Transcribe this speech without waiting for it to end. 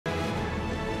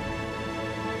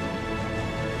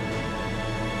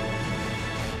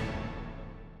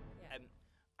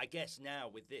I guess now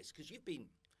with this, because you've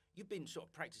been sort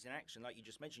of practicing action, like you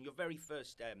just mentioned. Your very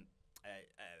first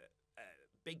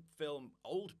big film,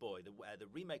 Old Boy, the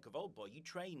remake of Old Boy, you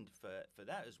trained for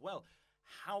that as well.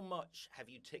 How much have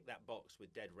you ticked that box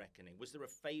with Dead Reckoning? Was there a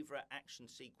favorite action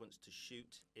sequence to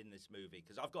shoot in this movie?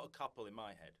 Because I've got a couple in my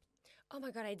head. Oh my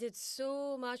God, I did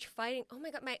so much fighting. Oh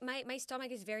my God, my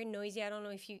stomach is very noisy. I don't know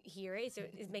if you hear it.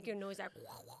 It's making a noise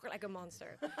like a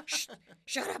monster. Shh,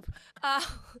 shut up.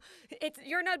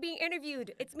 You're not being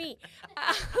interviewed. It's me.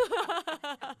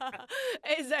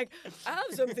 It's like, I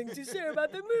have something to say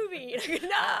about the movie.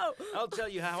 No. I'll tell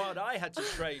you how hard I had to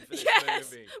train for this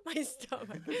movie. My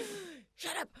stomach.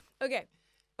 Shut up. Okay,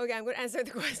 I'm going to answer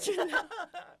the question.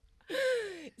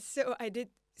 So I did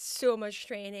so much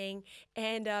training,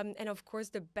 and of course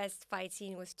the best fight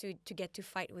scene was to get to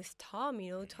fight with Tom,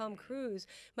 Tom Cruise.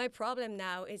 My problem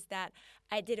now is that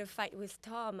I did a fight with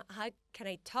Tom. How can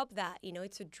I top that?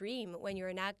 It's a dream when you're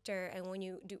an actor and when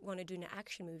you want to do an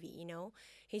action movie.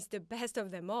 He's the best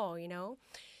of them all.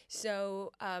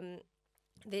 So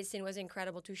this scene was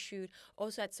incredible to shoot.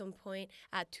 Also, at some point,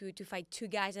 I had to fight two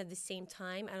guys at the same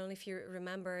time. I don't know if you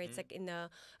remember. It's like in the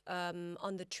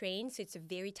on the train, so it's a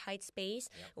very tight space.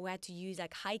 Yep. We had to use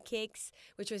like high kicks,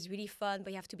 which was really fun.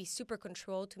 But you have to be super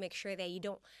controlled to make sure that you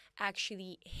don't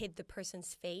actually hit the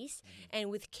person's face.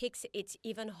 And with kicks, it's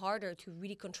even harder to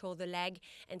really control the leg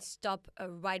and stop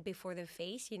right before the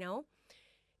face.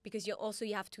 Because you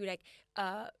have to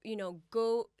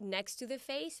go next to the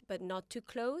face, but not too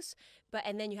close.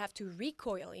 And then you have to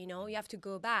recoil, you have to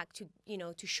go back to,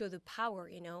 to show the power,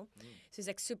 So it's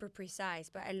like super precise,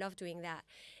 but I love doing that.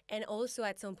 And also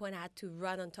at some point I had to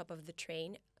run on top of the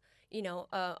train,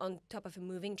 on top of a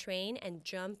moving train and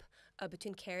jump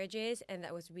between carriages. And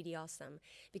that was really awesome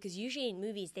because usually in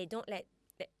movies, they don't let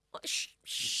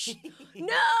shh.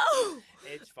 No!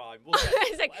 It's fine.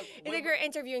 It's like you're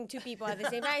interviewing two people at the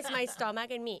same time. It's my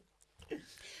stomach and me.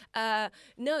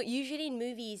 No, usually in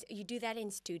movies you do that in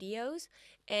studios,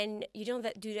 and you don't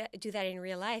do that in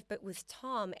real life. But with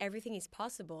Tom, everything is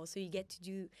possible, so you get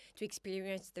to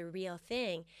experience the real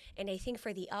thing. And I think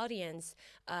for the audience,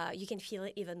 you can feel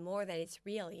it even more that it's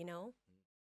real.